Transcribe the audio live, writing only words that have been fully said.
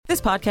This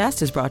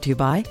podcast is brought to you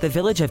by the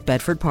Village of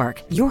Bedford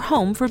Park, your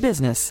home for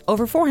business.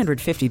 Over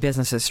 450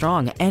 businesses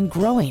strong and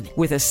growing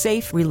with a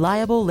safe,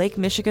 reliable Lake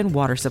Michigan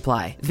water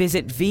supply.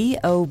 Visit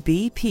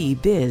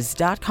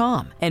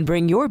VOBPBiz.com and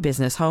bring your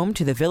business home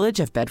to the Village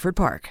of Bedford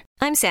Park.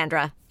 I'm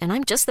Sandra, and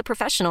I'm just the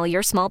professional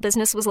your small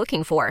business was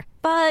looking for.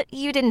 But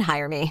you didn't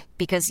hire me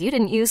because you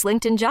didn't use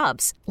LinkedIn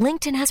Jobs.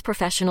 LinkedIn has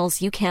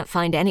professionals you can't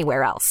find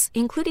anywhere else,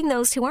 including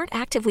those who aren't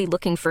actively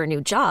looking for a new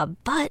job,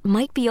 but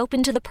might be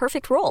open to the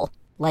perfect role,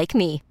 like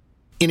me.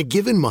 In a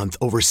given month,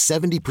 over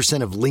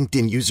 70% of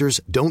LinkedIn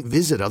users don't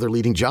visit other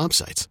leading job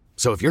sites.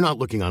 So if you're not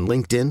looking on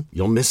LinkedIn,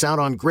 you'll miss out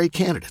on great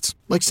candidates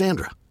like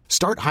Sandra.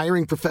 Start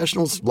hiring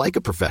professionals like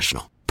a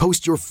professional.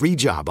 Post your free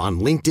job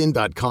on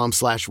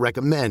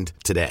linkedin.com/recommend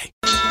today.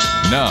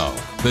 Now,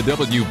 the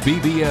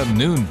WBBM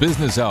Noon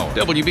Business Hour.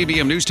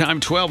 WBBM News Time,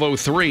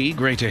 12:03.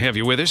 Great to have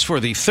you with us for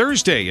the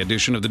Thursday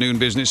edition of the Noon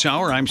Business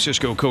Hour. I'm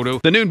Cisco Cotto.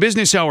 The Noon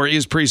Business Hour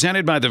is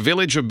presented by the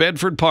Village of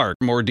Bedford Park.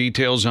 More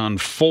details on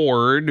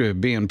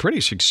Ford being pretty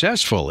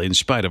successful in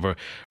spite of a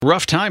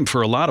rough time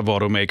for a lot of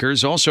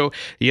automakers. Also,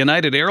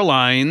 United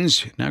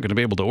Airlines now going to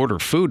be able to order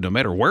food no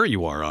matter where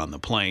you are on the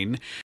plane.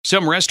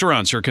 Some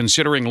restaurants are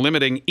considering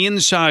limiting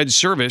inside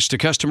service to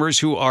customers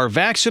who are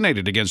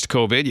vaccinated against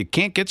COVID. You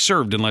can't get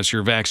served unless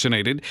you're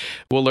vaccinated.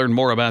 We'll learn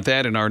more about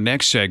that in our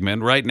next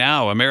segment. Right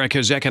now,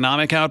 America's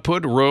economic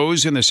output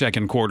rose in the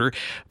second quarter,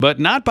 but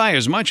not by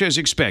as much as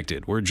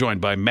expected. We're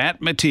joined by Matt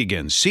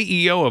Matigan,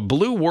 CEO of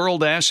Blue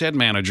World Asset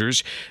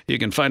Managers. You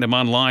can find him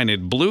online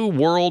at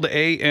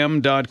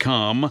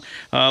blueworldam.com.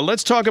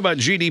 Let's talk about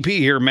GDP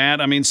here,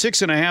 Matt. I mean,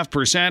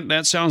 6.5%,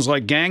 that sounds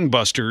like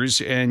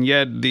gangbusters, and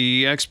yet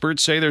the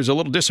experts say there's a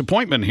little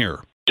disappointment here.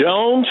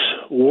 Don't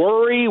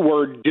worry,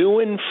 we're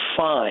doing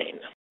fine.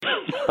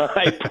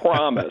 I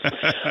promise.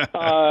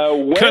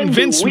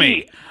 Convince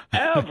me.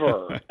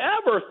 ever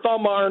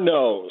thumb our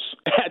nose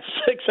at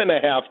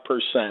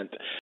 6.5%?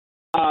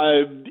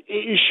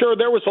 Sure,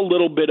 there was a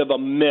little bit of a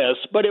miss,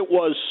 but it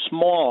was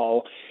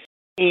small.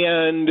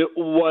 And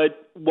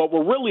what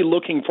we're really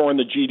looking for in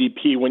the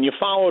GDP, when you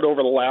follow it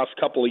over the last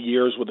couple of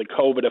years with the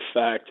COVID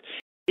effect,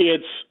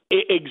 it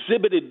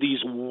exhibited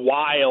these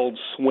wild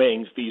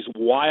swings, these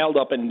wild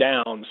up and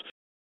downs.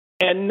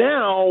 And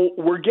now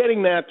we're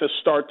getting that to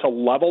start to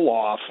level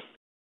off,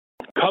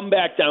 come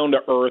back down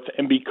to earth,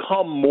 and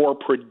become more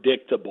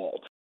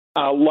predictable,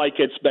 like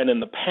it's been in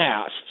the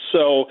past.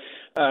 So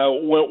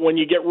when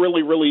you get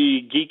really,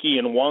 really geeky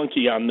and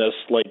wonky on this,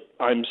 like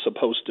I'm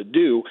supposed to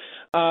do,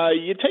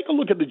 you take a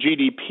look at the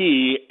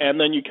GDP, and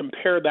then you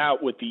compare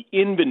that with the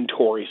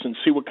inventories and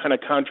see what kind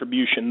of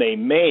contribution they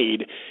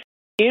made.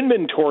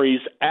 Inventories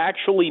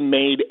actually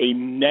made a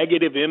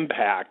negative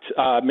impact,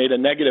 made a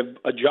negative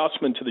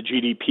adjustment to the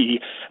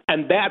GDP,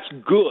 and that's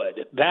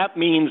good. That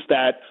means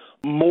that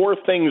more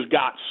things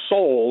got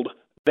sold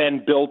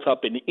than built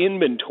up in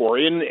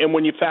inventory. And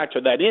when you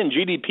factor that in,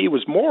 GDP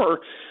was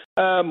more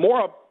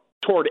up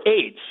toward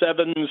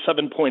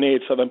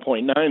 7.8,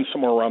 7.9,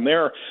 somewhere around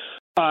there.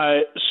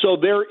 So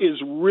there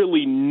is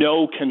really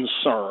no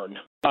concern,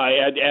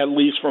 at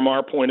least from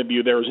our point of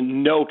view, there's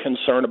no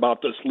concern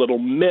about this little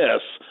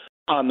miss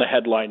on the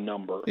headline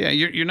number. Yeah,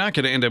 you're not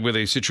going to end up with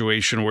a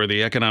situation where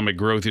the economic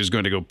growth is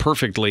going to go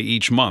perfectly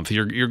each month.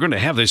 You're going to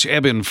have this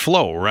ebb and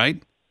flow,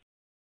 right?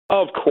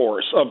 Of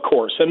course.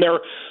 And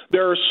there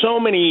are so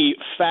many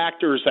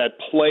factors at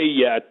play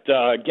yet.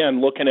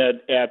 Again, looking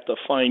at the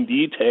fine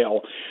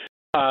detail,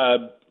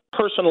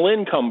 personal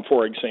income,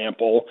 for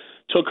example,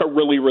 took a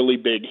really, really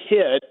big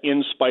hit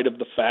in spite of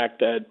the fact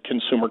that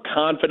consumer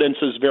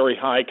confidence is very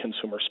high,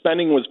 consumer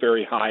spending was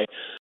very high.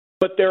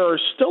 But there are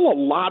still a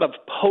lot of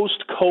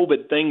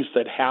post-COVID things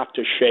that have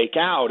to shake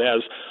out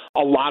as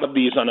a lot of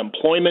these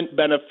unemployment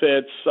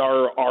benefits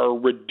are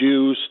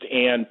reduced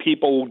and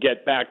people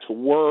get back to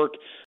work.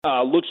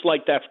 Looks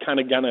like that's kind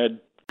of going to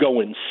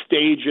go in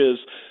stages.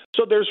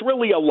 So there's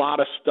really a lot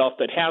of stuff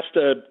that has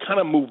to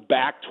kind of move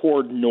back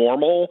toward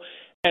normal.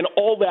 And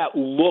all that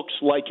looks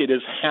like it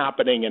is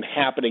happening and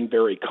happening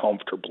very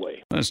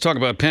comfortably. Let's talk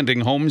about pending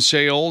home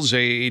sales,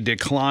 a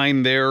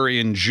decline there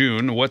in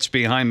June. What's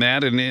behind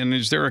that, and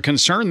is there a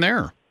concern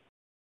there?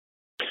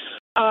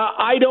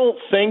 I don't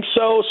think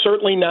so,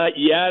 certainly not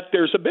yet.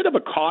 There's a bit of a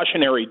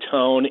cautionary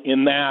tone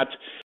in that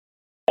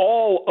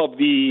all of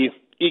the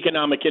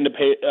economic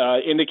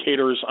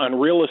indicators on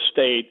real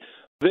estate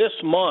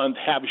this month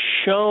have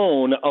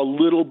shown a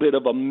little bit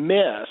of a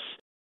miss.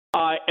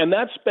 And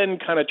that's been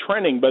kind of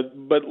trending, but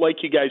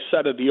like you guys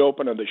said at the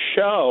open of the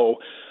show,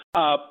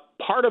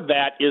 part of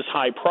that is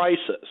high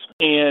prices.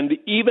 And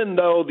even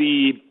though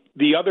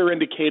the other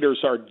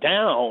indicators are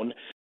down,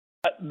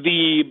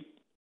 the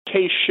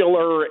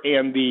Case-Shiller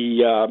and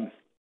the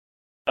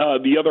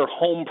other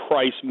home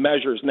price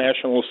measures,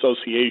 National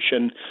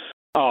Association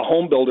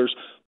Home Builders,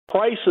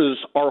 prices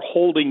are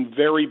holding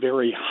very,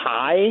 very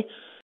high.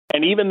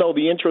 And even though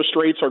the interest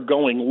rates are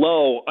going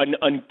low,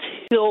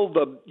 until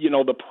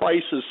the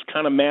prices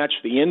kind of match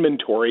the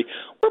inventory,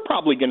 we're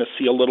probably going to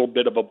see a little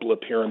bit of a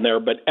blip here and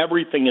there. But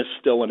everything is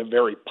still in a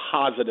very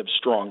positive,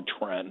 strong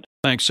trend.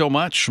 Thanks so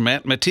much,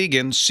 Matt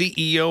Matigan,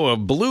 CEO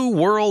of Blue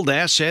World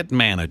Asset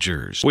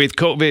Managers. With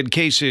COVID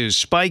cases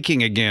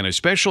spiking again,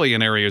 especially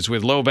in areas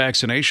with low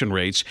vaccination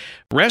rates,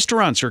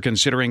 restaurants are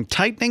considering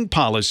tightening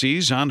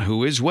policies on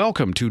who is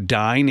welcome to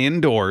dine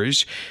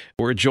indoors.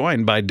 We're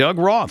joined by Doug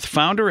Roth,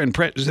 founder and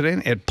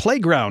president at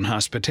Playground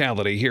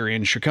Hospitality here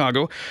in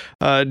Chicago.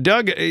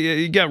 Doug,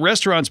 you got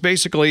restaurants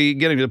basically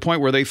getting to the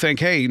point where they think,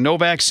 hey, no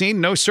vaccine,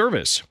 no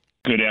service.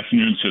 Good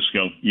afternoon,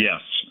 Cisco.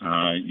 Yes,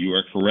 you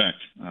are correct.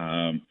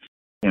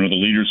 One of the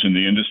leaders in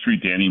the industry,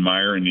 Danny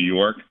Meyer in New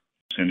York,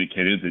 has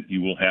indicated that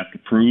you will have to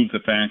prove the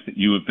fact that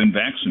you have been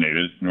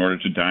vaccinated in order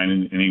to dine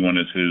in any one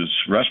of his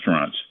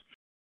restaurants.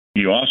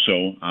 He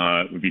also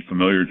would be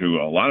familiar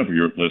to a lot of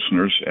your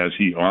listeners, as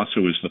he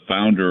also is the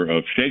founder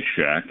of Shake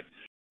Shack,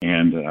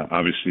 and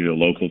obviously a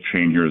local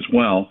chain here as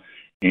well.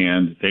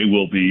 And they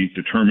will be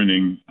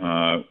determining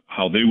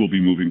how they will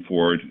be moving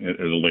forward at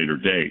a later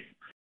date.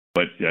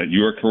 But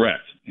you are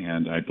correct.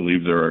 And I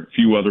believe there are a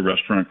few other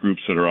restaurant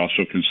groups that are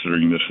also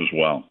considering this as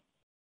well.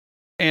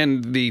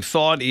 And the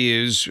thought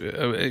is,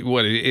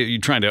 what, are you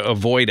trying to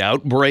avoid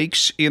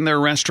outbreaks in their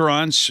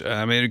restaurants?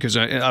 I mean, because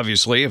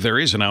obviously if there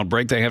is an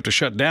outbreak, they have to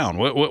shut down.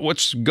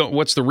 What's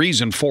the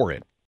reason for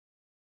it?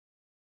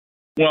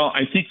 Well,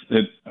 I think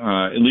that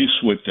at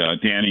least what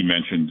Danny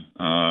mentioned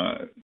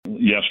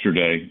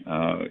yesterday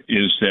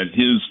is that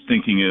his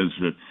thinking is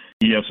that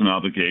he has an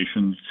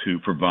obligation to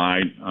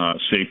provide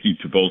safety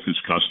to both his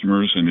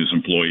customers and his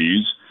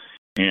employees.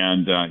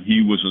 And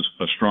he was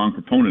a strong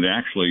proponent,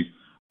 actually,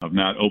 of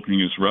not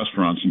opening his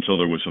restaurants until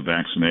there was a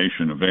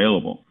vaccination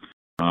available.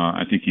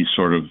 I think he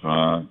sort of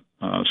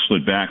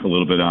slid back a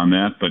little bit on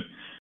that. But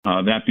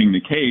that being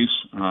the case,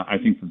 I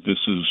think that this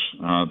is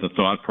the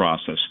thought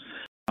process.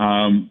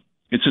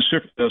 It's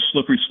a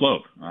slippery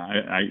slope.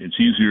 It's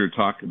easier to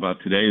talk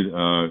about today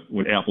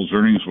what Apple's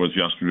earnings was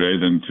yesterday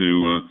than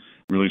to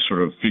really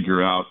sort of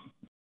figure out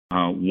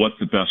what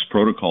the best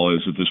protocol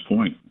is at this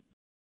point.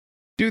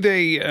 Do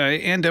they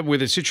end up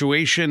with a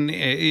situation,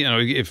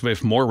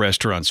 if more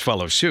restaurants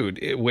follow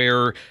suit,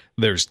 where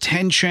there's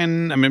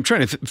tension? I mean, I'm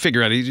trying to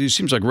figure out, it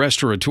seems like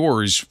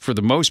restaurateurs, for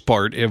the most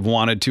part, have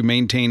wanted to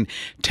maintain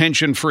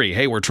tension-free.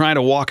 Hey, we're trying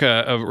to walk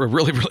a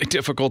really, really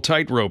difficult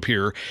tightrope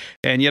here.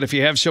 And yet, if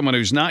you have someone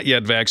who's not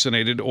yet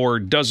vaccinated or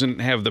doesn't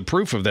have the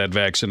proof of that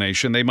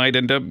vaccination, they might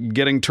end up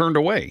getting turned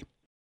away.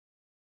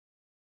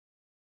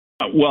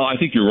 Well, I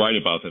think you're right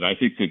about that. I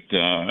think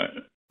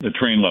that the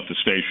train left the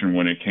station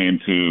when it came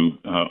to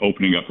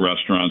opening up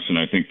restaurants, and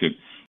I think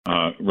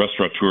that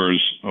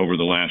restaurateurs over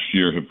the last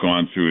year have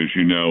gone through, as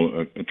you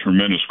know, a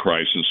tremendous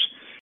crisis.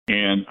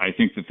 And I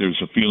think that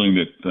there's a feeling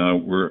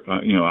that we're,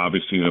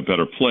 obviously in a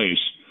better place,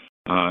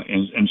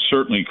 and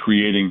certainly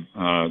creating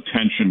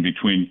tension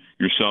between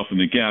yourself and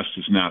the guest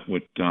is not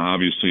what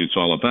obviously it's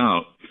all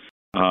about.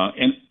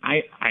 And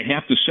I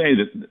have to say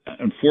that,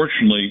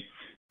 unfortunately,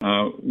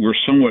 we're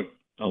somewhat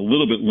a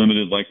little bit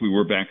limited like we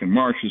were back in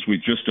March, as we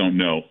just don't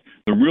know.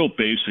 The real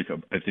basic,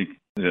 I think,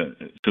 to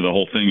the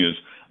whole thing is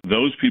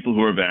those people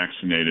who are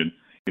vaccinated,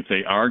 if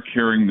they are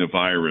carrying the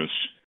virus,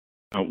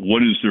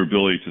 what is their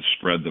ability to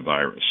spread the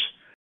virus?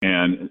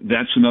 And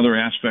that's another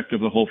aspect of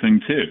the whole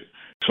thing, too.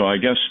 So I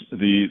guess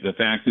the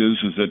fact is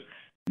that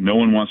no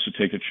one wants to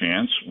take a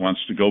chance, wants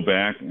to go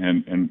back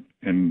and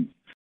be in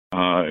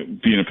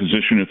a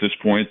position at this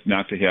point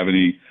not to have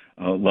any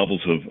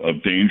levels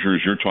of danger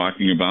as you're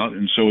talking about.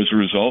 And so as a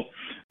result,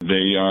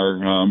 they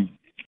are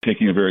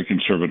taking a very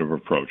conservative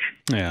approach.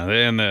 Yeah,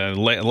 and the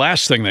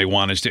last thing they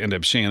want is to end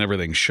up seeing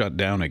everything shut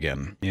down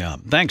again. Yeah.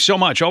 Thanks so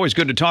much. Always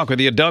good to talk with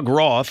you. Doug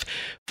Roth,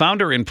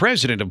 founder and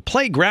president of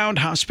Playground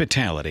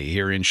Hospitality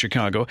here in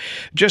Chicago.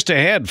 Just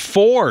ahead,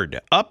 Ford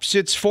ups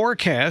its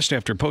forecast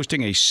after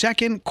posting a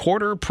second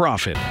quarter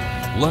profit.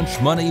 Lunch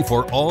money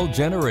for all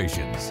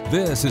generations.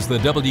 This is the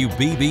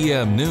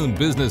WBBM Noon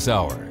Business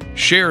Hour.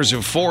 Shares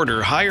of Ford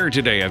are higher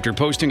today after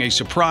posting a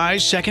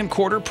surprise second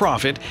quarter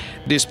profit,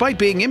 despite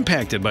being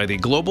impacted by the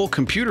global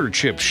computer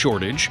chip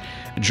shortage.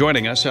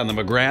 Joining us on the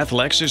McGrath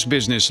Lexus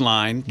Business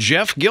Line,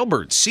 Jeff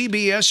Gilbert,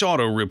 CBS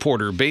Auto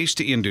reporter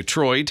based in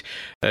Detroit.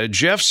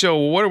 Jeff, so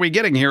what are we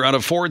getting here out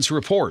of Ford's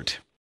report?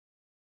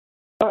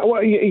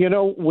 Well,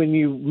 when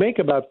you make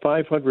about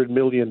 $500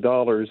 million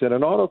in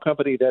an auto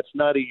company, that's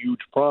not a huge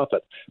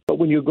profit. But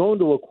when you go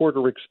into a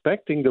quarter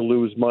expecting to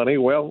lose money,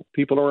 well,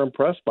 people are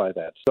impressed by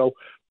that. So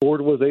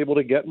Ford was able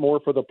to get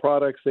more for the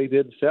products they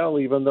did sell,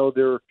 even though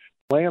their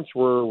plants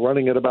were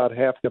running at about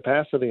half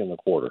capacity in the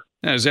quarter.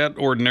 Now, does that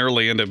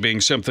ordinarily end up being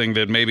something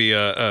that maybe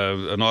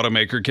an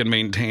automaker can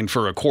maintain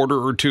for a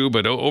quarter or two,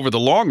 but over the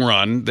long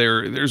run,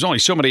 there's only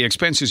so many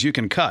expenses you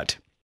can cut?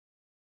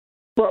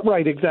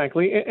 Right,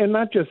 exactly. And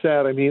not just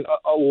that. I mean,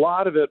 a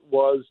lot of it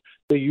was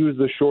they used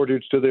the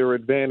shortage to their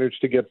advantage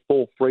to get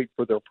full freight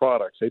for their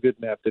products. They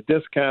didn't have to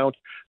discount.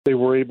 They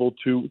were able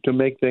to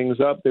make things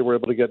up. They were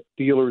able to get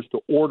dealers to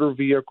order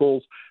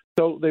vehicles.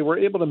 So they were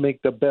able to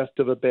make the best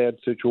of a bad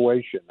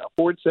situation. Now,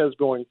 Ford says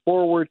going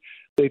forward,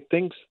 they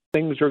think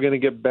things are going to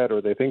get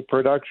better. They think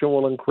production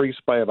will increase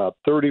by about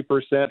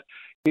 30%.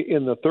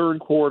 in the third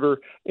quarter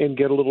and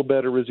get a little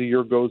better as the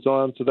year goes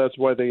on. So that's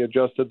why they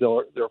adjusted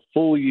their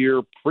full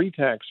year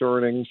pre-tax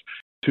earnings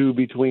to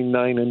between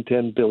 $9 and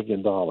 $10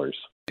 billion.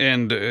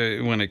 And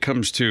when it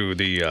comes to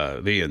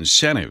the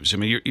incentives, I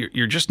mean,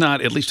 you're just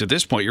not, at least at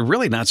this point, you're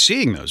really not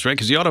seeing those, right?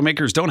 Because the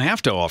automakers don't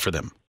have to offer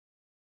them.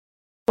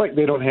 Right,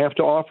 they don't have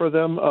to offer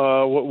them.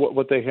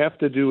 What they have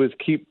to do is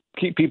keep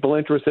people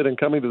interested in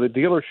coming to the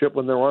dealership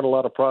when there aren't a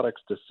lot of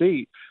products to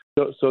see.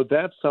 So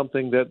that's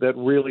something that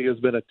really has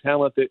been a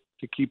talent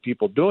to keep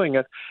people doing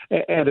it.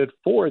 And at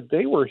Ford,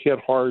 they were hit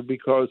hard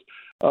because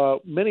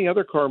many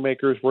other car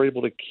makers were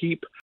able to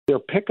keep their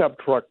pickup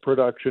truck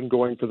production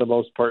going for the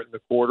most part in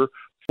the quarter.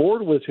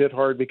 Ford was hit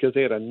hard because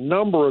they had a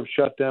number of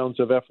shutdowns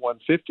of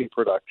F-150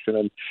 production,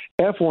 and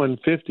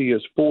F-150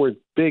 is Ford's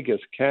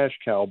biggest cash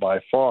cow by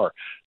far.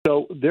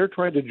 So they're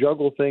trying to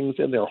juggle things,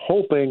 and they're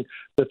hoping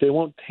that they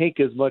won't take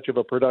as much of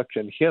a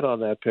production hit on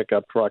that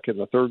pickup truck in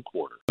the third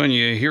quarter. When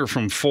you hear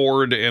from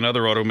Ford and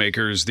other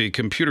automakers, the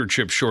computer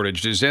chip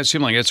shortage, does that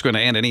seem like it's going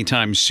to end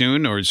anytime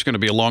soon, or it's going to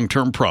be a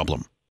long-term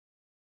problem?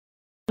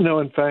 No,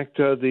 in fact,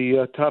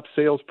 the top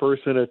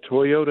salesperson at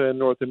Toyota in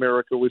North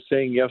America was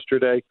saying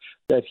yesterday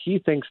that he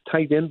thinks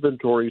tight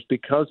inventories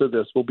because of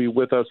this will be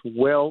with us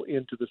well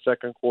into the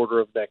second quarter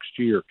of next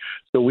year.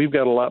 So we've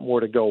got a lot more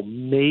to go.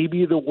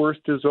 Maybe the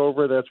worst is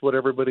over. That's what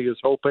everybody is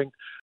hoping.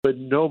 But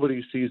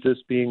nobody sees this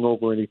being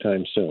over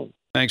anytime soon.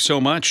 Thanks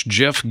so much,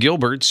 Jeff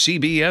Gilbert,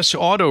 CBS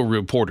auto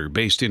reporter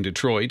based in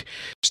Detroit.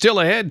 Still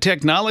ahead,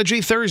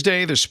 Technology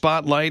Thursday. The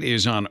spotlight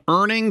is on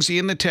earnings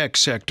in the tech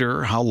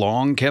sector. How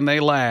long can they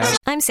last?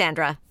 I'm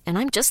Sandra, and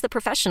I'm just the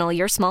professional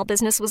your small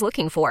business was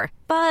looking for.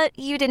 But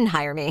you didn't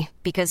hire me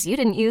because you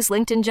didn't use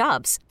LinkedIn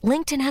Jobs.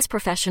 LinkedIn has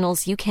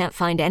professionals you can't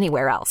find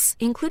anywhere else,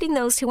 including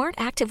those who aren't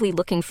actively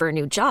looking for a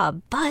new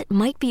job, but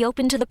might be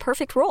open to the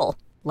perfect role,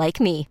 like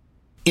me.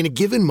 In a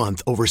given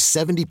month, over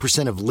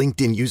 70% of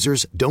LinkedIn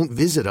users don't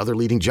visit other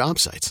leading job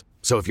sites.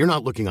 So if you're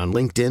not looking on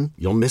LinkedIn,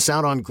 you'll miss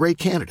out on great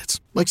candidates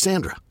like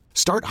Sandra.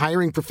 Start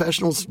hiring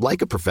professionals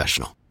like a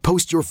professional.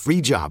 Post your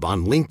free job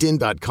on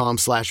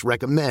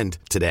linkedin.com/recommend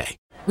today.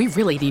 We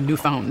really need new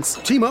phones.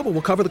 T-Mobile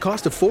will cover the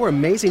cost of 4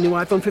 amazing new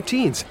iPhone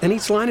 15s, and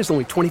each line is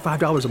only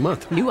 $25 a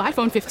month. New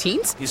iPhone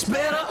 15s? It's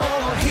better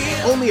over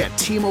here. Only at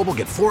T-Mobile,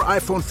 get 4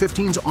 iPhone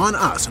 15s on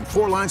us and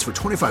 4 lines for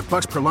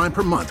 $25 per line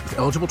per month with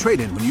eligible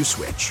trade-in when you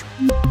switch.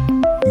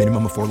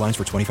 Minimum of 4 lines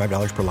for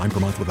 $25 per line per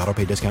month with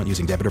autopay discount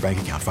using debit or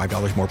bank account.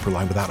 $5 more per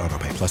line without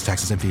autopay, plus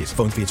taxes and fees.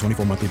 Phone fee at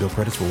 24 monthly bill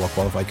credits for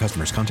well-qualified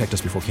customers. Contact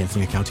us before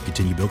canceling account to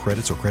continue bill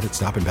credits or credit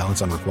stop and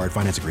balance on required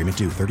finance agreement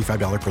due.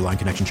 $35 per line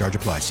connection charge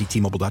applies. See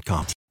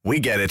T-Mobile.com. We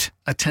get it.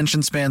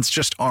 Attention spans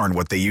just aren't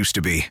what they used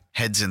to be.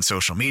 Heads in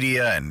social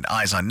media and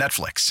eyes on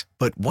Netflix.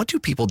 But what do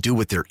people do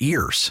with their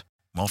ears?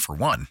 Well, for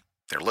one,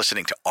 they're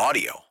listening to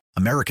audio.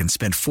 Americans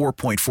spend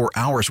 4.4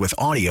 hours with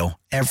audio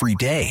every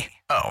day.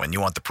 Oh, and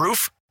you want the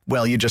proof?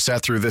 Well, you just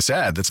sat through this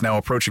ad that's now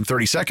approaching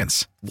 30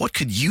 seconds. What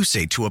could you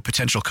say to a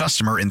potential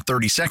customer in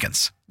 30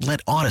 seconds?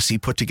 Let Odyssey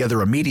put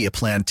together a media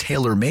plan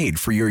tailor-made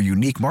for your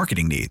unique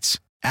marketing needs.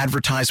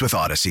 Advertise with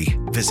Odyssey.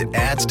 Visit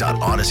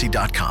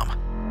ads.odyssey.com.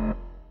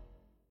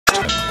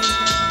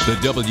 The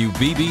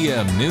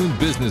WBBM Noon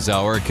Business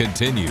Hour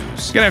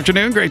continues. Good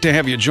afternoon. Great to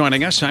have you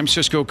joining us. I'm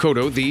Cisco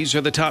Cotto. These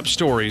are the top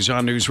stories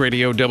on News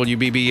Radio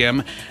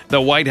WBBM.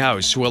 The White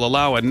House will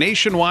allow a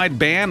nationwide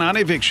ban on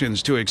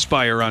evictions to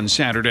expire on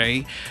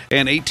Saturday.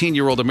 An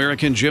 18-year-old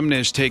American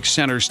gymnast takes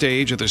center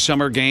stage at the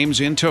Summer Games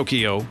in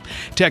Tokyo.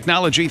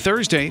 Technology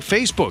Thursday.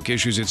 Facebook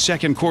issues its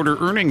second quarter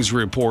earnings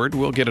report.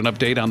 We'll get an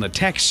update on the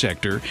tech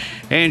sector.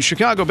 And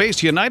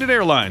Chicago-based United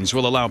Airlines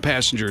will allow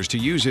passengers to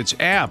use its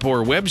app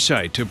or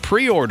website to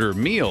pre-order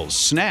meals,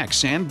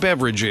 snacks, and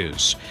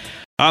beverages.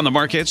 On the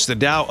markets, the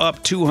Dow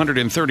up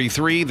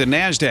 233, the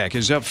NASDAQ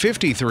is up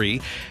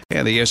 53,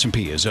 and the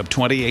S&P is up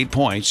 28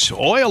 points.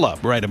 Oil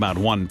up right about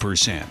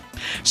 1%.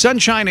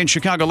 Sunshine in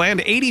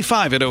Chicagoland,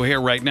 85 at O'Hare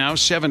right now,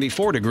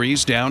 74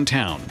 degrees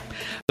downtown.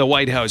 The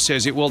White House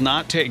says it will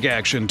not take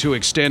action to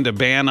extend a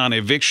ban on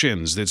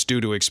evictions that's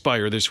due to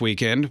expire this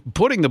weekend,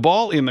 putting the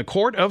ball in the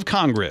court of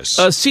Congress.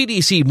 A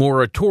CDC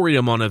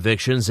moratorium on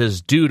evictions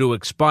is due to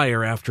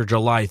expire after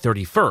July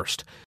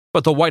 31st.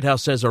 But the White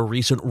House says a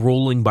recent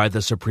ruling by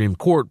the Supreme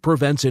Court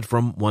prevents it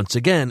from once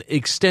again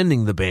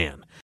extending the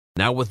ban.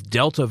 Now with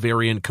Delta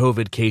variant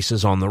COVID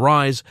cases on the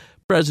rise,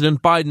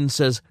 President Biden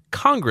says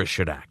Congress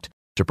should act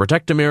to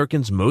protect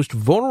Americans most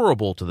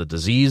vulnerable to the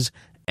disease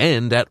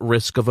and at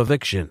risk of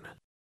eviction.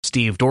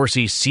 Steve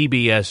Dorsey,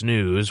 CBS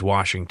News,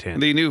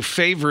 Washington. The new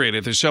favorite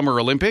at the Summer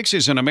Olympics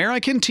is an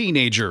American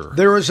teenager.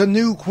 There is a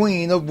new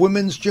queen of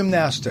women's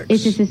gymnastics.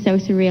 It's just so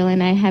surreal,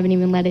 and I haven't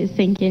even let it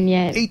sink in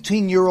yet.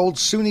 18-year-old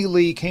Suni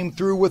Lee came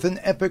through with an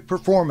epic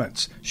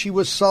performance. She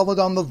was solid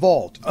on the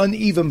vault,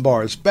 uneven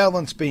bars,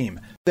 balance beam,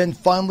 then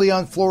finally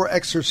on floor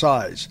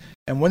exercise.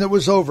 And when it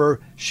was over,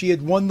 she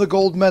had won the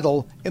gold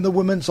medal in the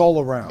women's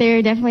all-around. There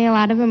are definitely a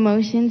lot of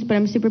emotions, but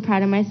I'm super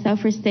proud of myself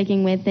for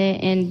sticking with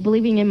it and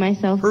believing in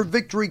myself. Her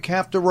victory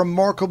capped a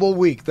remarkable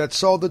week that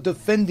saw the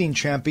defending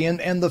champion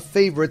and the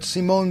favorite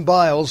Simone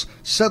Biles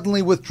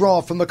suddenly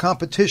withdraw from the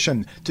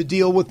competition to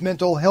deal with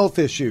mental health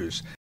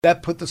issues.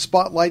 That put the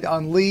spotlight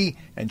on Lee,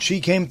 and she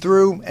came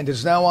through and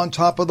is now on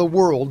top of the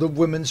world of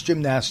women's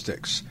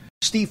gymnastics.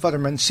 Steve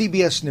Futterman,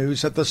 CBS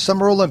News at the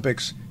Summer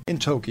Olympics in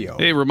Tokyo.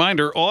 A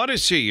reminder,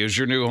 Odyssey is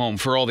your new home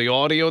for all the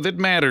audio that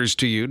matters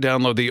to you.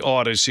 Download the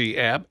Odyssey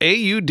app,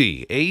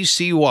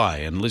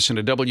 AUDACY, and listen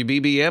to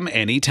WBBM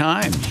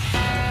anytime.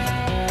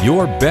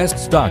 Your best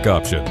stock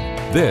option.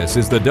 This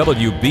is the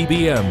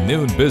WBBM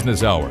Noon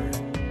Business Hour.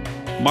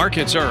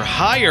 Markets are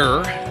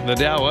higher. The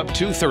Dow up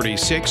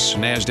 236,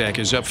 NASDAQ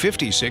is up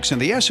 56,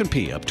 and the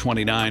S&P up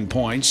 29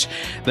 points.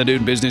 The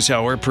Noon Business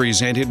Hour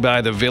presented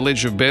by the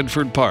Village of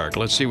Bedford Park.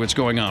 Let's see what's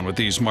going on with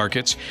these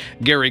markets.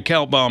 Gary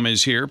Kaltbaum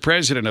is here,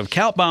 president of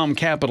Kaltbaum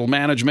Capital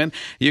Management.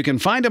 You can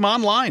find him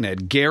online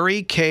at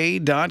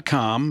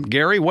GaryK.com.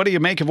 Gary, what do you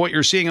make of what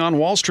you're seeing on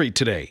Wall Street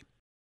today?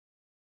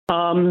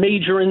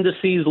 Major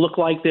indices look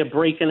like they're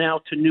breaking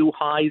out to new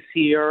highs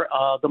here.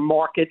 The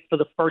market, for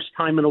the first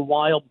time in a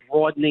while,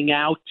 broadening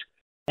out,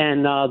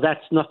 and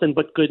that's nothing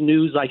but good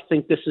news. I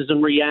think this is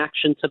in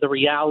reaction to the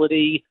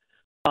reality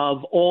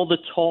of all the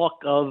talk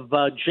of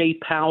Jay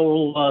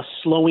Powell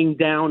slowing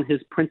down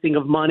his printing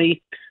of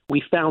money.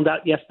 We found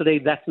out yesterday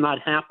that's not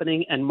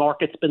happening, and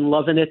market's been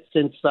loving it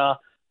since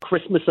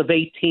Christmas of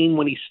 18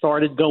 when he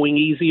started going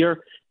easier.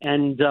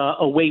 And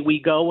away we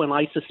go, and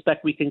I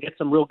suspect we can get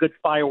some real good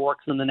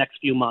fireworks in the next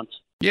few months.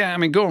 Yeah, I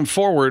mean, going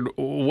forward,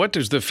 what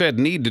does the Fed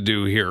need to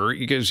do here?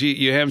 Because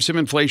you have some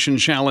inflation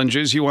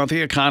challenges. You want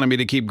the economy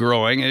to keep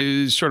growing.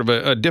 It's sort of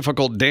a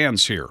difficult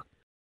dance here.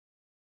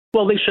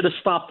 Well, they should have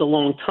stopped a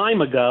long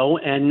time ago,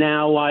 and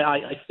now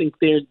I think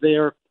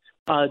they're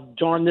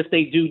darned if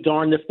they do,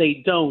 darned if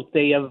they don't.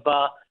 They have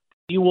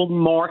fueled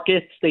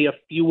markets. They have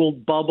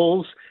fueled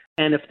bubbles.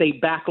 And if they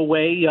back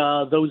away,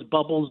 those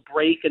bubbles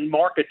break and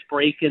markets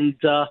break. And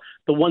the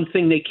one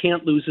thing they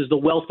can't lose is the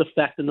wealth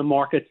effect in the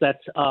markets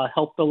that's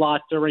helped a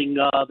lot during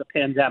the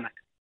pandemic.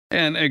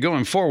 And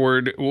going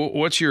forward,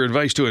 what's your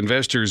advice to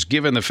investors,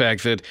 given the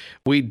fact that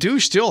we do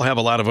still have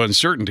a lot of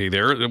uncertainty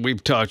there?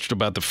 We've talked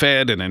about the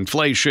Fed and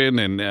inflation,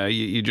 and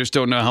you just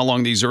don't know how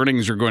long these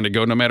earnings are going to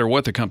go, no matter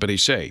what the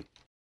companies say.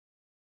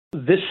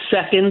 This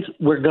second,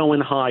 we're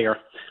going higher.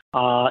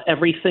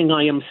 Everything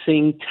I am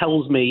seeing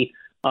tells me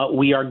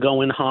we are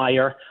going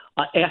higher.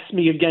 Ask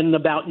me again in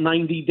about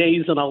 90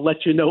 days, and I'll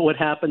let you know what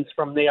happens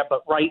from there.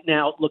 But right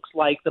now, it looks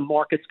like the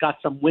market's got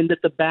some wind at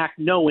the back,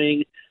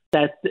 knowing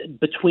that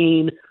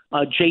between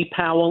Jay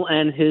Powell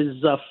and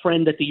his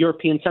friend at the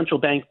European Central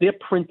Bank, they're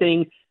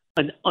printing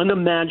an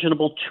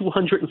unimaginable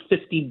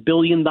 $250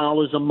 billion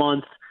a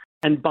month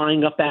and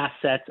buying up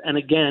assets. And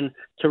again,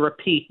 to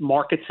repeat,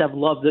 markets have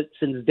loved it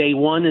since day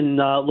one, and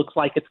looks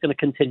like it's going to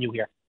continue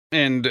here.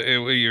 And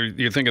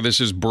you think of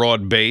this as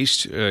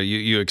broad-based?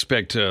 You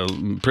expect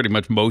pretty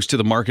much most of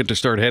the market to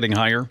start heading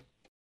higher?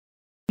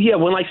 Yeah,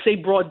 when I say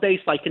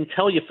broad-based, I can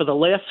tell you for the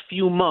last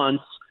few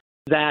months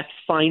that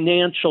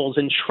financials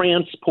and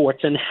transports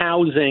and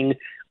housing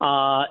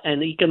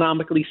and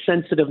economically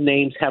sensitive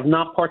names have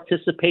not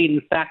participated.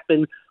 In fact,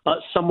 been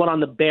somewhat on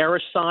the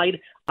bearish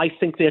side. I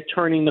think they're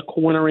turning the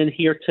corner in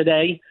here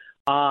today.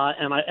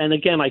 And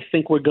again, I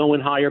think we're going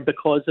higher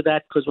because of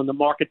that, because when the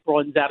market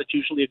broadens out, it's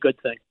usually a good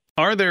thing.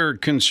 Are there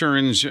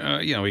concerns?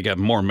 We got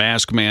more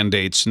mask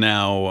mandates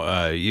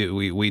now.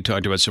 We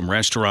talked about some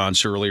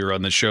restaurants earlier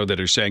on the show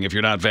that are saying if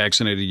you're not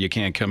vaccinated, you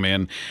can't come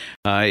in.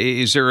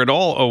 Is there at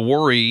all a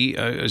worry,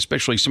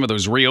 especially some of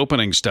those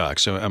reopening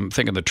stocks? So I'm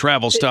thinking the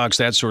travel stocks,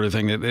 that sort of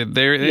thing,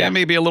 that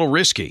may be a little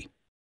risky.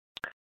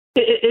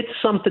 It's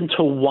something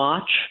to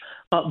watch.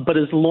 But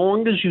as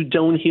long as you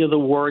don't hear the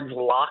words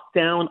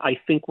lockdown, I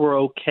think we're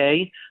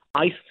okay.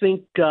 I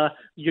think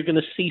you're going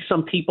to see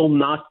some people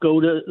not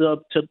go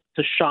to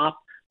shop,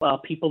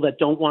 people that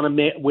don't want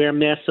to wear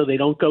masks, so they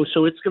don't go.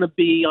 So it's going to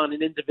be on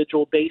an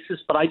individual basis.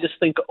 But I just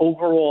think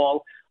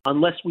overall,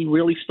 unless we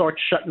really start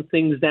shutting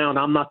things down,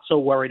 I'm not so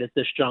worried at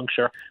this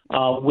juncture.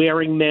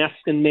 Wearing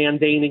masks and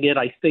mandating it,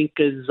 I think,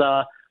 is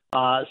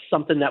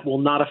something that will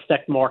not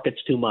affect markets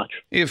too much.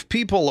 If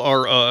people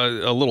are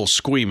a little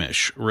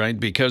squeamish, right,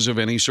 because of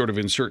any sort of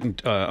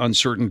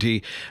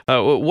uncertainty,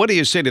 what do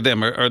you say to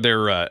them? Are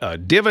there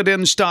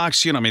dividend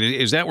stocks?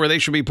 Is that where they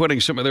should be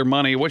putting some of their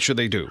money? What should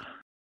they do?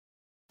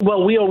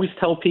 Well, we always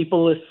tell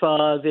people if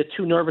they're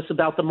too nervous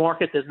about the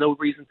market, there's no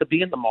reason to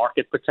be in the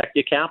market. Protect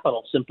your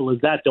capital. Simple as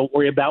that. Don't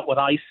worry about what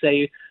I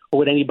say or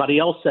what anybody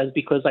else says,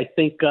 because I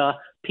think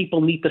people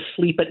need to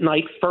sleep at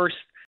night first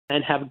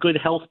and have good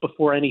health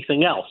before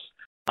anything else.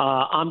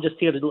 I'm just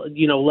here to,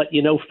 let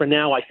you know for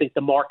now, I think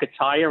the market's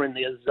higher and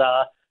there's,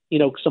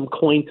 some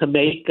coin to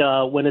make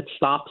when it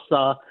stops.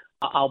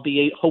 I'll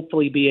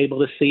hopefully be able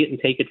to see it and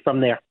take it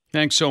from there.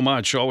 Thanks so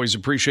much. Always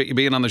appreciate you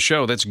being on the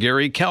show. That's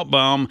Gary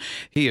Kaltbaum.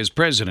 He is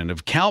president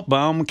of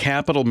Kaltbaum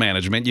Capital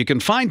Management. You can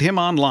find him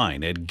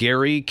online at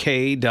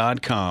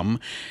GaryK.com.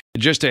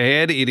 Just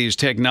ahead, it is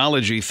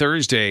Technology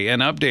Thursday,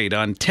 an update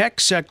on tech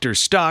sector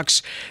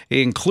stocks,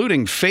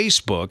 including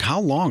Facebook. How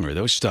long are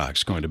those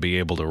stocks going to be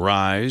able to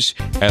rise?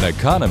 An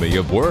economy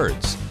of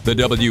words. The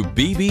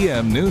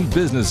WBBM Noon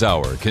Business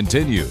Hour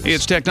continues.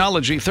 It's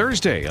Technology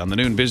Thursday on the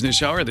Noon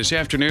Business Hour. This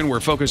afternoon,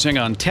 we're focusing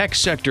on tech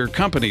sector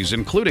companies,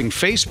 including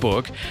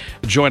Facebook.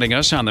 Joining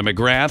us on the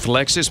McGrath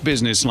Lexus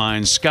Business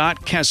Line,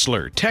 Scott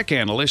Kessler, tech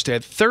analyst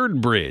at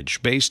Third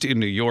Bridge, based in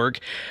New York.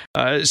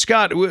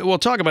 Scott, we'll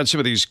talk about some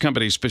of these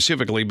companies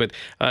specifically, but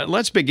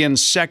let's begin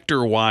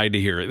sector-wide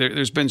here.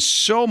 There's been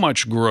so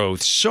much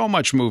growth, so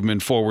much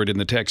movement forward in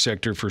the tech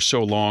sector for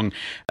so long.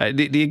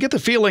 Do you get the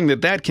feeling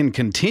that that can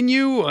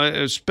continue,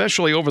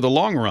 especially over the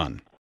long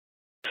run?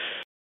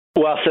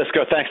 Well,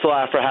 Cisco, thanks a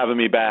lot for having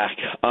me back.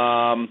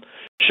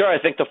 Sure, I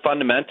think the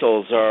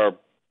fundamentals are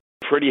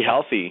pretty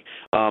healthy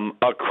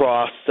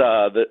across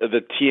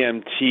the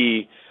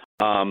TMT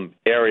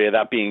area,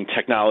 that being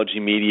technology,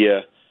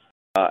 media,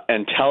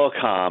 and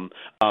telecom.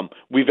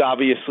 We've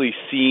obviously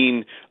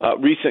seen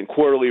recent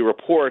quarterly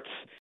reports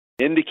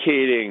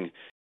indicating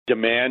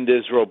demand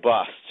is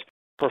robust,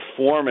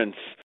 performance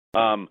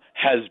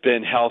has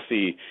been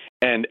healthy,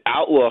 and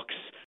outlooks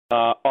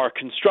are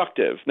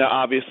constructive. Now,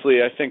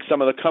 obviously, I think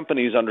some of the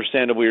companies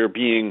understandably are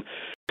being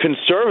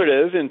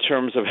conservative in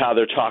terms of how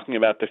they're talking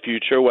about the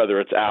future, whether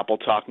it's Apple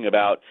talking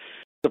about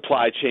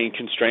supply chain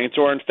constraints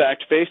or, in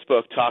fact,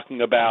 Facebook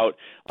talking about,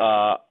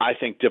 I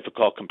think,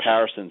 difficult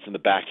comparisons in the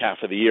back half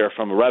of the year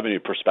from a revenue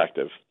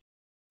perspective.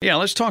 Yeah,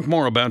 let's talk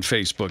more about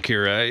Facebook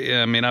here.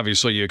 I mean,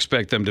 obviously, you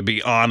expect them to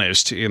be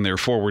honest in their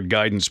forward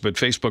guidance, but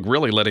Facebook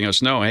really letting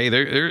us know, hey,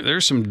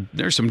 there's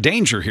some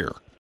danger here.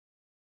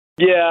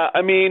 Yeah,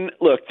 I mean,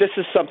 look, this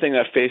is something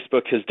that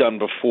Facebook has done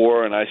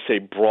before, and I say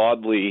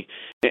broadly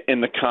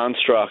in the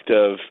construct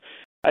of,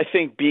 I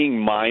think, being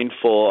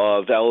mindful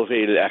of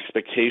elevated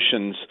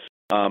expectations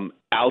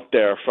out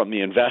there from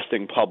the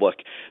investing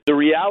public. The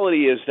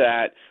reality is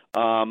that,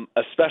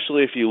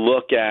 especially if you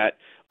look at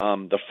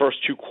the first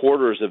two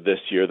quarters of this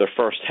year, the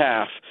first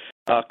half,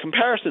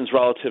 comparisons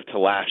relative to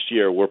last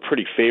year were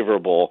pretty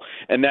favorable,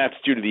 and that's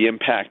due to the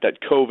impact that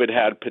COVID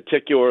had,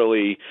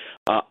 particularly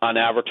on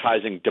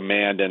advertising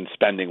demand and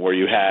spending, where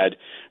you had,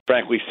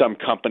 frankly, some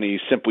companies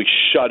simply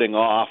shutting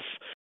off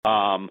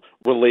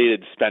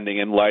related spending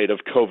in light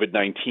of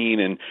COVID-19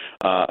 and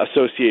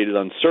associated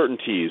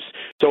uncertainties.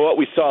 So what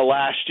we saw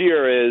last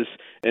year is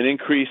an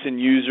increase in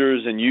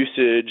users and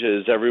usage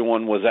as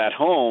everyone was at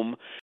home,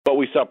 but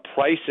we saw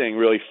pricing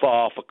really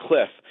fall off a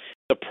cliff.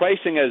 The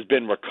pricing has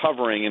been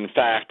recovering, in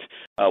fact,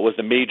 was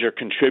a major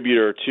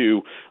contributor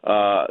to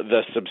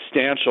the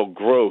substantial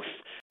growth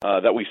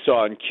that we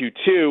saw in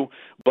Q2,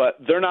 but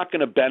they're not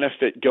going to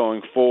benefit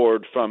going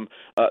forward from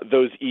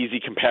those easy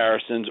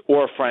comparisons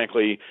or,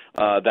 frankly,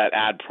 that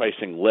ad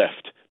pricing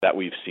lift that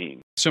we've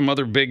seen. Some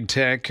other big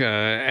tech,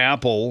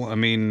 Apple, I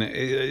mean,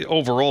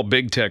 overall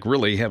big tech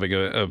really having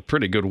a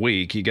pretty good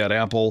week. You got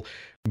Apple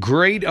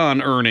great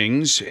on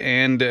earnings,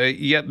 and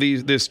yet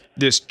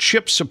this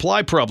chip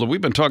supply problem,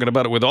 we've been talking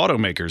about it with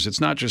automakers. It's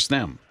not just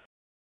them.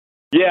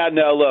 Yeah,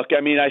 no, look,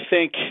 I mean, I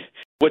think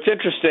what's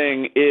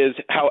interesting is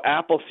how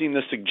Apple seemed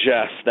to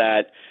suggest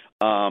that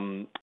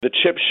the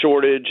chip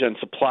shortage and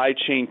supply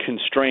chain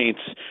constraints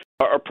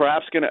are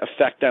perhaps going to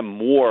affect them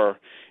more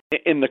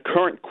in the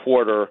current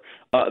quarter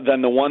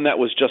than the one that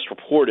was just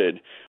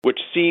reported, which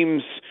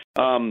seems,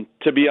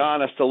 to be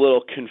honest, a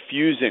little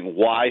confusing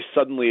why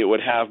suddenly it would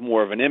have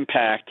more of an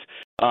impact.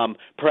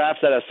 Perhaps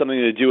that has something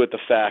to do with the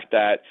fact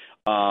that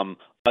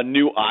a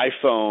new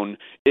iPhone,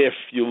 if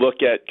you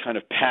look at kind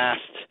of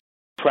past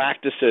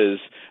practices,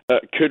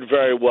 could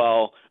very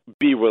well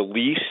be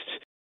released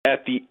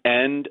at the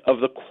end of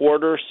the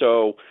quarter,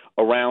 so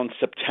around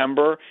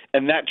September,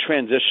 and that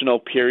transitional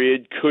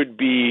period could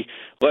be,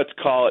 let's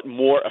call it,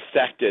 more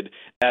affected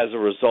as a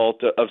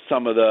result of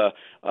some of the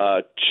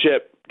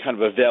chip kind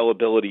of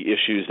availability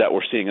issues that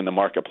we're seeing in the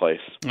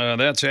marketplace.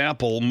 That's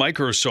Apple.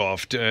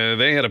 Microsoft,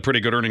 they had a pretty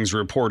good earnings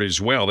report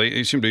as well.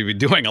 They seem to be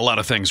doing a lot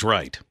of things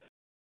right.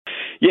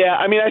 Yeah,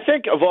 I mean, I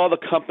think of all the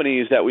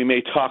companies that we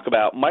may talk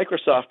about,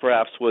 Microsoft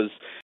perhaps was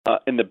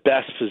in the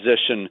best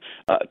position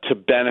to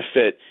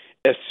benefit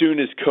as soon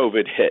as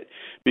COVID hit,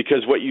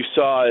 because what you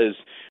saw is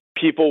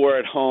people were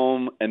at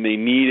home and they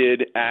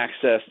needed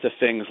access to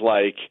things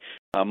like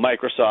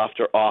Microsoft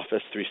or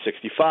Office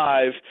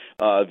 365.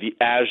 The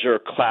Azure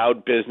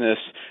cloud business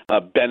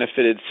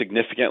benefited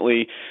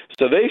significantly.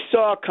 So they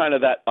saw kind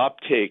of that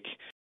uptake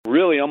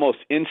really almost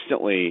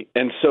instantly.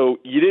 And so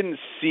you didn't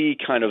see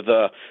kind of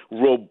the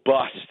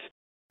robust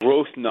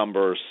growth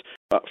numbers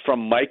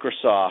from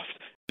Microsoft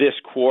this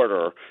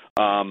quarter.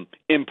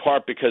 in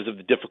part because of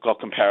the difficult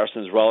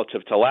comparisons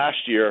relative to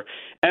last year,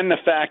 and the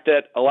fact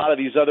that a lot of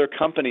these other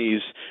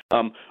companies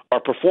are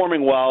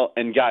performing well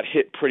and got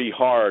hit pretty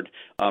hard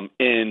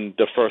in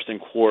the first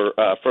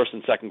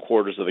and second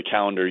quarters of the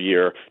calendar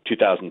year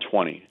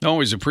 2020.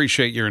 Always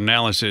appreciate your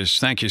analysis.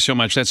 Thank you so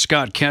much. That's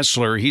Scott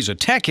Kessler. He's a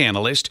tech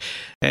analyst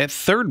at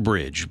Third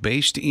Bridge,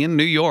 based in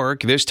New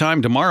York. This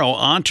time tomorrow,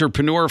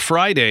 Entrepreneur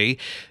Friday.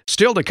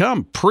 Still to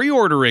come,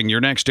 pre-ordering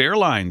your next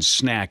airline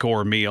snack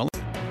or meal.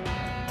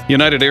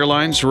 United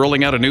Airlines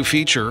rolling out a new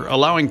feature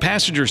allowing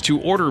passengers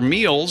to order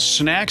meals,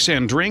 snacks,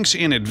 and drinks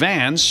in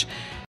advance.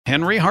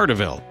 Henry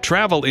Hartevelt,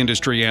 travel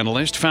industry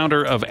analyst,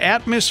 founder of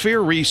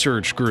Atmosphere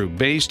Research Group,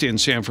 based in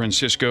San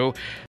Francisco.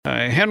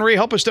 Henry,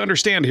 help us to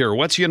understand here.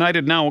 What's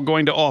United now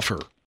going to offer?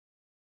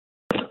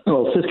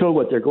 Well, Cisco,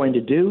 what they're going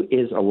to do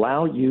is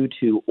allow you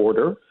to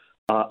order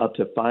up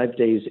to 5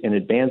 days in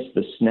advance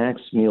the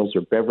snacks, meals,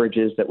 or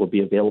beverages that will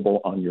be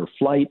available on your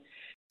flight.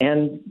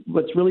 And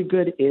what's really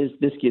good is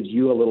this gives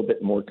you a little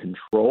bit more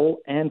control,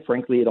 and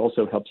frankly, it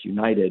also helps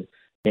United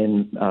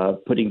in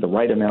putting the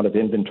right amount of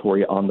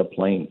inventory on the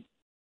plane.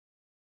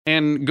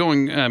 And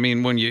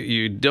when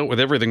you dealt with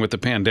everything with the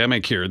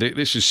pandemic here,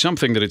 this is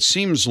something that it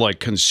seems like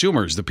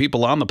consumers, the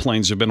people on the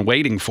planes, have been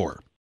waiting for.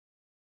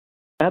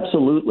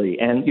 Absolutely.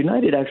 And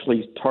United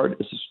actually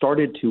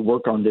started to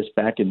work on this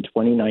back in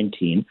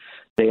 2019.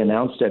 They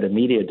announced at a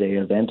Media Day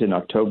event in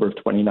October of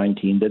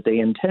 2019 that they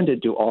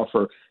intended to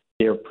offer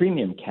their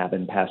premium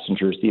cabin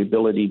passengers the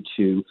ability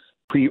to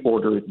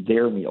pre-order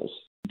their meals.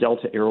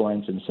 Delta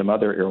Airlines and some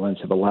other airlines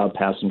have allowed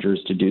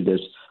passengers to do this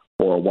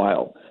for a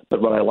while.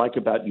 But what I like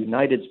about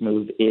United's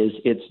move is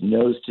it's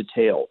nose to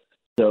tail.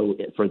 So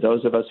for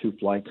those of us who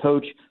fly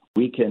coach,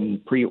 we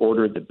can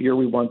pre-order the beer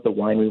we want, the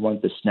wine we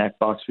want, the snack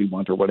box we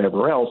want, or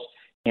whatever else,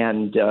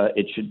 and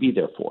it should be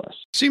there for us.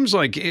 Seems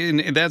like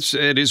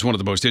it is one of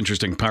the most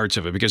interesting parts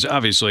of it, because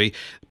obviously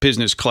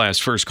business class,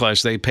 first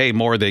class, they pay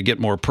more, they get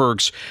more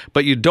perks,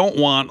 but you don't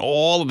want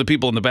all of the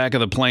people in the back of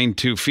the plane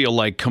to feel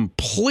like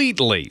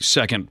completely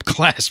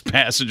second-class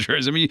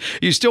passengers. I mean,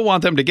 you still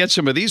want them to get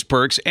some of these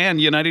perks, and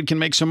United can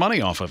make some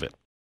money off of it.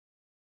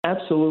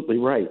 Absolutely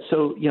right.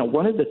 So,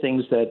 one of the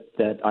things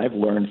that I've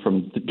learned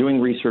from doing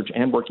research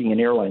and working in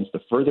airlines, the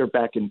further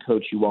back in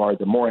coach you are,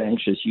 the more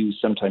anxious you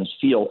sometimes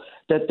feel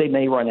that they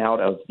may run out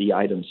of the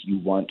items you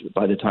want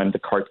by the time the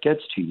cart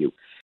gets to you.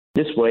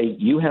 This way,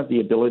 you have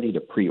the ability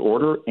to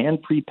pre-order and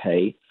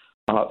prepay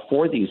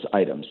for these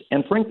items.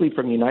 And frankly,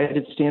 from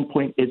United's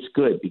standpoint, it's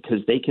good because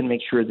they can make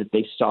sure that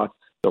they stock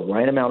the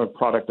right amount of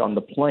product on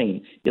the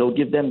plane. It'll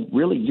give them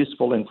really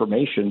useful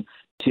information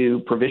to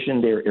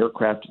provision their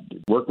aircraft,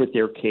 work with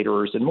their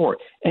caterers, and more.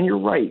 And you're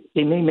right,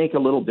 they may make a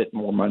little bit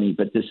more money,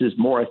 but this is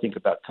more, I think,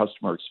 about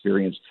customer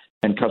experience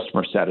and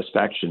customer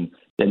satisfaction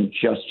than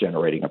just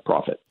generating a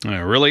profit.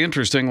 Really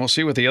interesting. We'll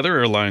see what the other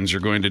airlines are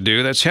going to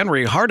do. That's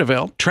Henry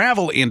Hartevelt,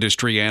 travel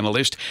industry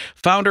analyst,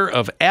 founder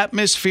of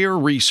Atmosphere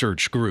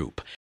Research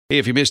Group.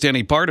 If you missed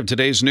any part of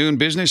today's Noon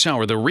Business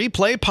Hour, the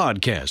replay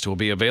podcast will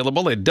be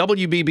available at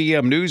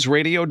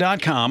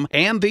WBBMNewsRadio.com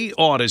and the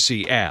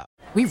Odyssey app.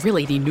 We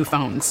really need new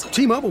phones.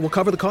 T-Mobile will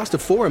cover the cost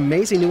of 4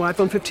 amazing new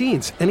iPhone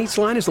 15s, and each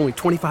line is only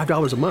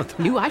 $25 a month.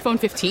 New iPhone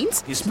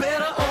 15s? It's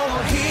better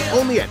over here.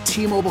 Only at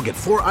T-Mobile, get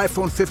 4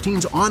 iPhone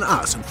 15s on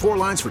us and 4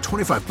 lines for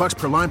 $25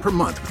 per line per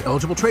month with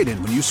eligible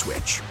trade-in when you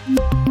switch.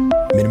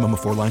 Minimum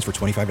of 4 lines for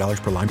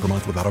 $25 per line per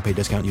month with autopay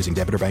discount using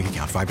debit or bank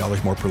account.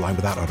 $5 more per line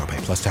without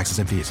autopay, plus taxes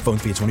and fees. Phone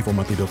fee at 24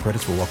 monthly bill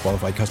credits for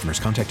well-qualified customers.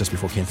 Contact us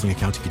before canceling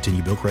account to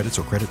continue bill credits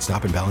or credit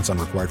stop and balance on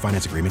required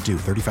finance agreement due.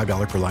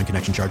 $35 per line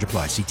connection charge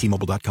applies. See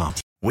T-Mobile.com.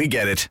 We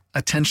get it.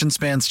 Attention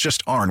spans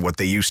just aren't what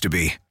they used to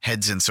be.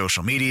 Heads in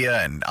social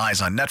media and eyes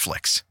on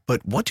Netflix.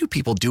 But what do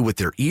people do with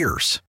their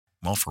ears?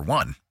 Well, for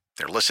one,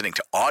 they're listening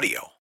to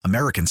audio.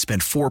 Americans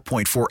spend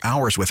 4.4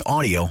 hours with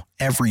audio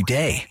every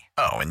day.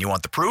 Oh, and you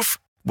want the proof?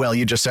 Well,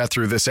 you just sat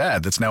through this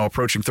ad that's now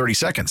approaching 30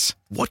 seconds.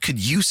 What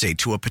could you say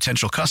to a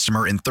potential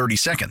customer in 30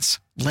 seconds?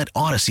 Let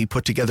Odyssey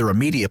put together a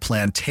media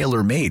plan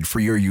tailor-made for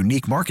your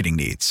unique marketing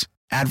needs.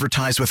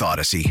 Advertise with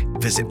Odyssey.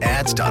 Visit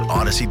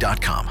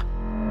ads.odyssey.com.